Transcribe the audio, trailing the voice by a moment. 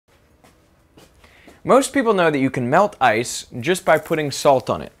Most people know that you can melt ice just by putting salt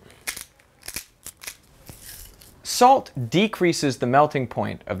on it. Salt decreases the melting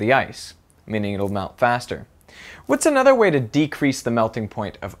point of the ice, meaning it'll melt faster. What's another way to decrease the melting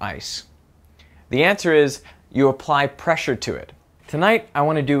point of ice? The answer is you apply pressure to it. Tonight I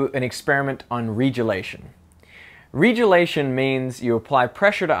want to do an experiment on regelation. Regelation means you apply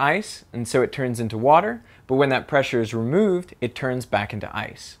pressure to ice and so it turns into water, but when that pressure is removed, it turns back into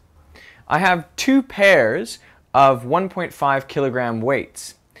ice. I have two pairs of 1.5 kilogram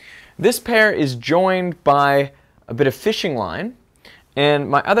weights. This pair is joined by a bit of fishing line, and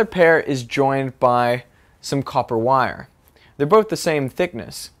my other pair is joined by some copper wire. They're both the same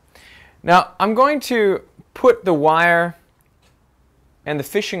thickness. Now I'm going to put the wire and the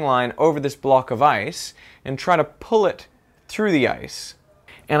fishing line over this block of ice and try to pull it through the ice.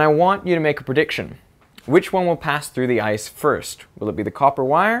 And I want you to make a prediction. Which one will pass through the ice first? Will it be the copper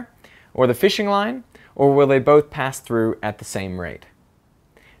wire or the fishing line, or will they both pass through at the same rate?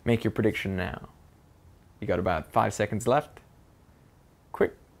 Make your prediction now. You got about 5 seconds left.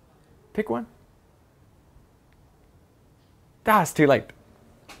 Quick, pick one. It's too late.